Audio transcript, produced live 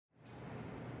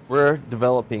We're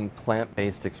developing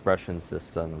plant-based expression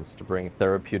systems to bring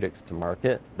therapeutics to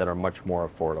market that are much more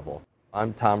affordable.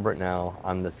 I'm Tom Brutnell.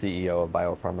 I'm the CEO of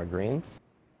BioPharma Greens.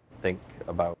 Think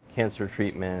about cancer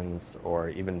treatments or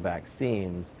even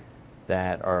vaccines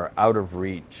that are out of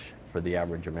reach for the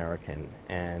average American,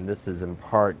 and this is in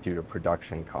part due to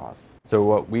production costs. So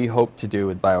what we hope to do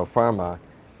with BioPharma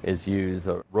is use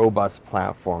a robust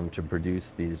platform to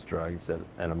produce these drugs at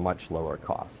a much lower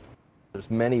cost. There's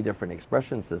many different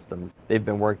expression systems. They've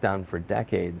been worked on for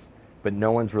decades, but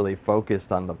no one's really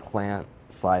focused on the plant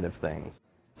side of things.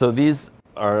 So these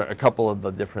are a couple of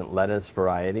the different lettuce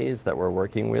varieties that we're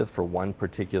working with for one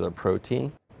particular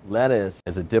protein. Lettuce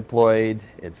is a diploid,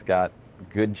 it's got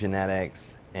good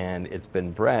genetics, and it's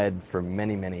been bred for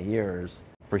many, many years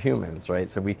for humans, right?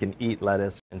 So we can eat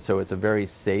lettuce, and so it's a very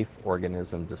safe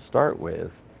organism to start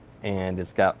with, and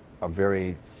it's got a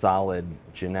very solid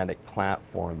genetic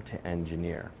platform to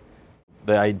engineer.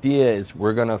 The idea is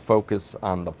we're going to focus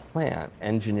on the plant,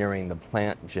 engineering the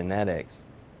plant genetics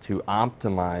to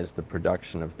optimize the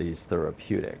production of these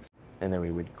therapeutics. And then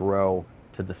we would grow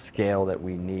to the scale that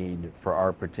we need for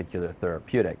our particular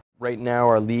therapeutic. Right now,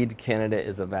 our lead candidate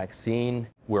is a vaccine.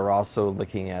 We're also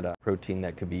looking at a protein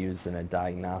that could be used in a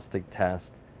diagnostic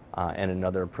test and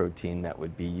another protein that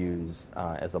would be used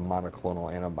as a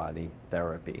monoclonal antibody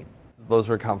therapy. Those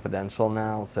are confidential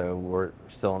now, so we're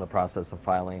still in the process of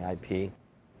filing IP.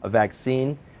 A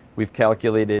vaccine, we've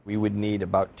calculated we would need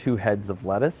about 2 heads of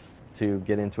lettuce to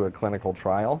get into a clinical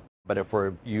trial. But if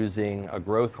we're using a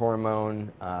growth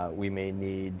hormone, we may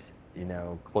need,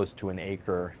 close to an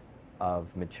acre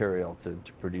of material to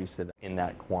produce it in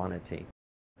that quantity.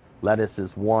 Lettuce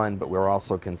is one, but we're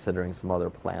also considering some other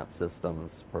plant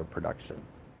systems for production.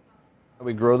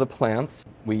 We grow the plants.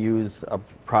 We use a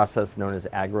process known as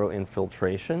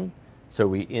agroinfiltration. So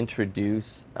we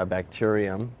introduce a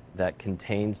bacterium that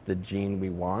contains the gene we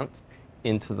want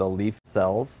into the leaf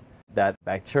cells. That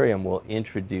bacterium will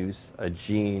introduce a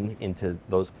gene into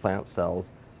those plant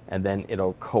cells, and then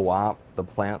it'll co-opt the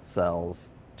plant cells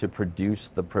to produce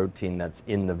the protein that's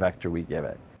in the vector we give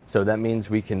it. So that means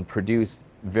we can produce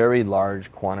very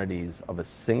large quantities of a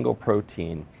single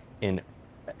protein in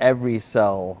every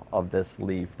cell of this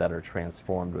leaf that are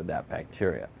transformed with that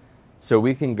bacteria. So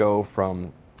we can go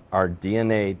from our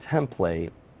DNA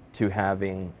template to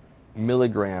having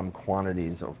milligram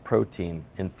quantities of protein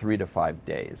in 3 to 5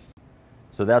 days.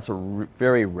 So that's a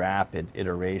very rapid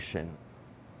iteration.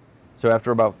 So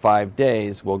after about 5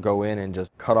 days, we'll go in and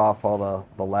just cut off all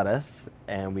the lettuce,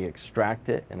 and we extract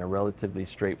it in a relatively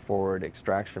straightforward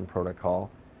extraction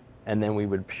protocol. And then we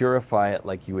would purify it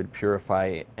like you would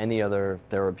purify any other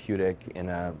therapeutic in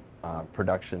a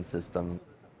production system.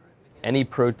 Any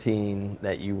protein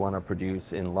that you want to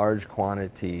produce in large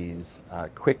quantities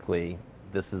quickly,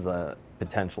 this is a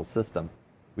potential system.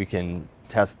 We can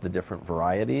test the different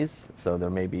varieties, so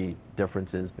there may be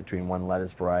differences between one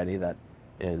lettuce variety that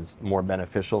is more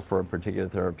beneficial for a particular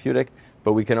therapeutic,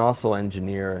 but we can also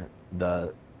engineer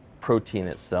the protein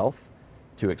itself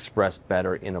to express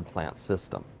better in a plant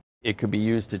system. It could be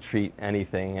used to treat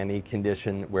anything, any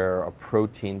condition where a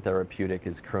protein therapeutic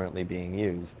is currently being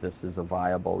used. This is a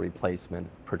viable replacement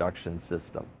production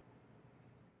system.